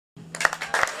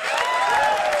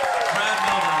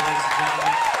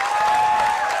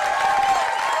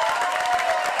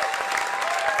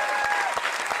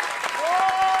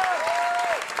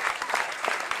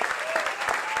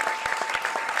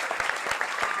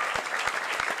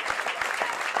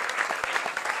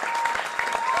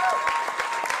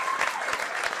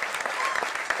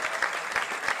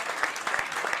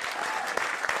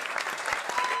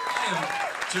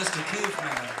just a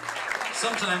caveman.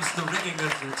 Sometimes the ringing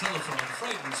of your telephone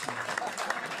frightens me.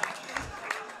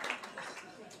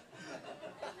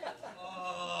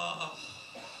 Oh,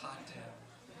 hot damn.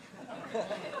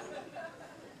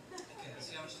 Okay, let's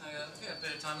see how much time I got. We got a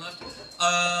bit of time left.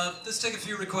 Let's take a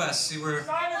few requests, see where things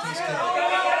go.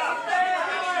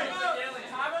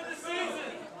 Time of the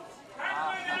season!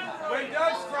 When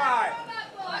ducks fry!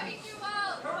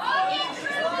 Come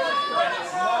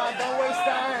on, don't waste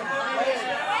time!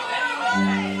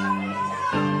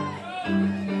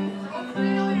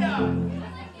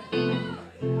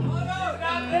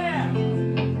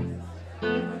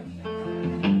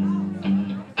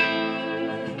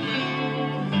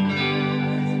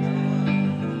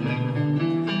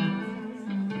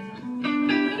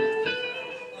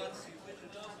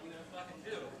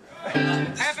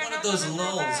 Those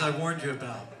lulls I warned you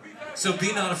about. So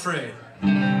be not afraid.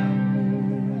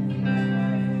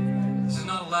 This is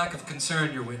not a lack of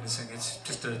concern you're witnessing, it's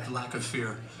just a lack of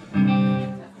fear.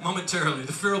 Momentarily,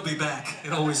 the fear will be back.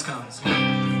 It always comes. So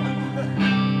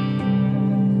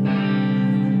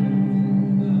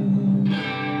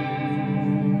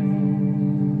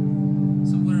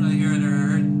what did I hear? I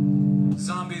heard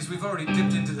zombies. We've already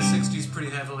dipped into the 60s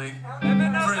pretty heavily.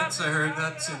 Prince, I heard.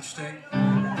 That's interesting.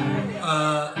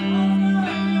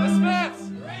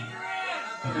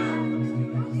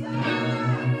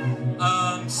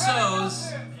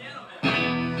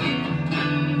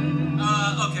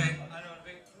 Okay.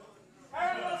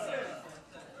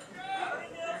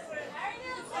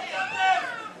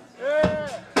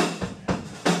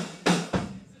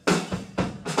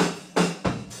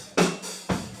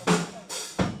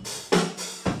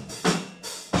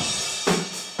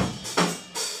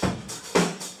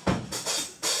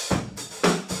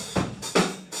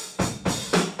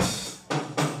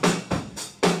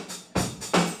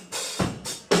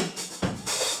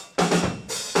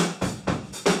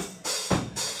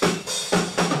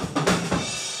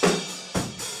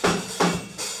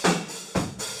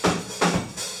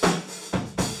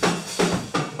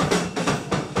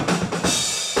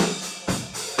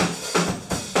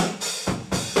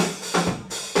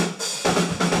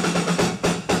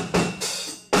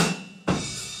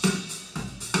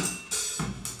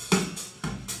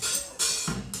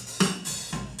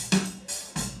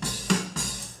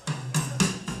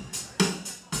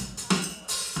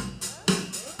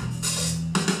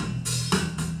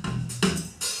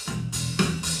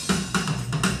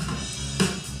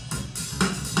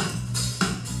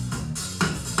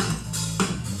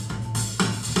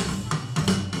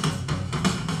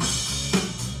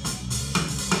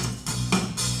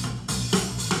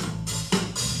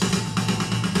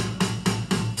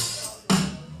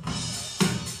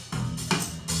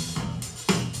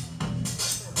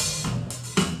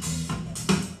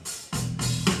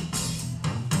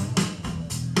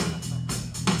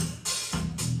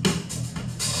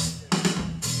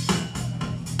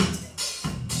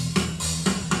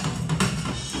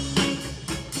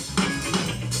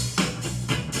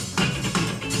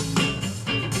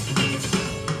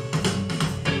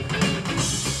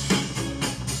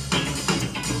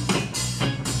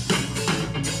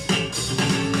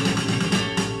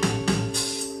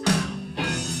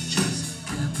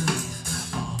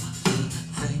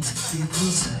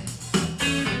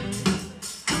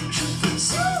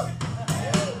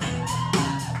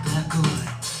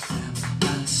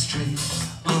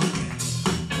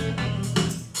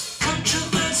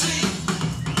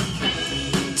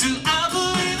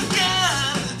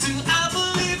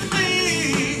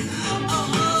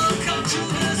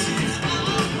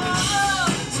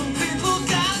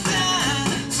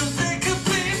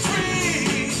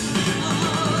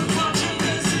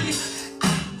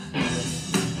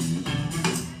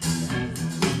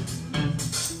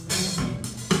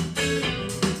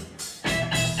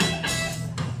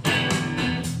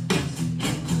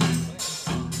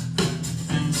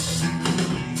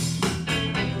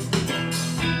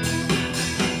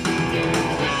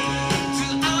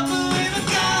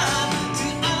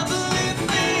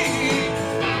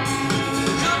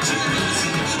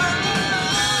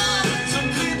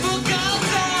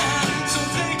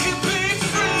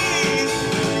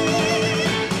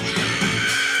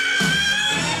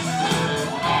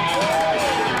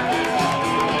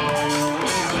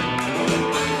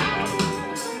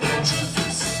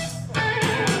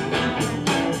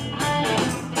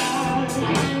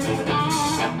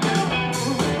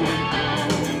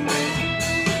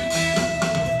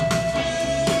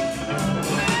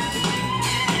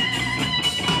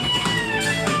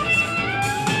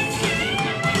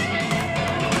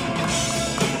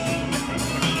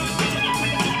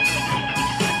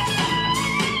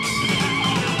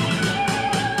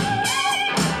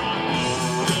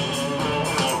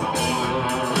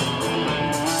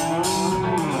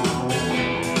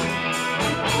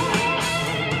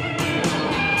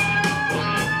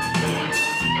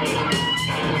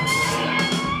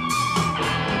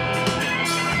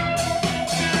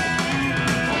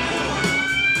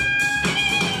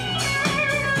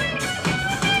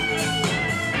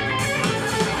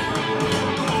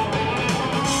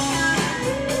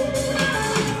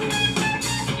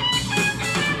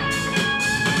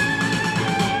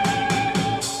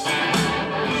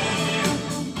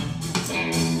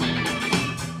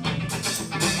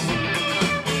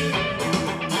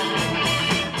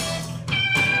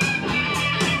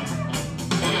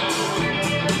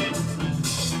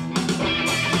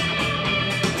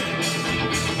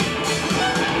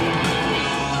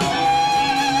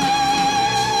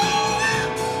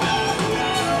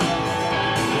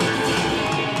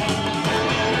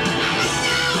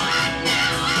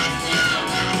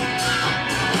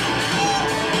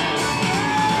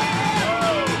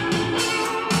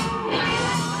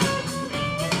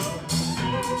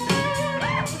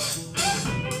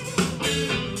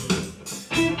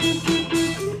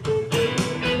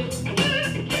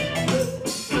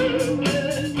 Thank you.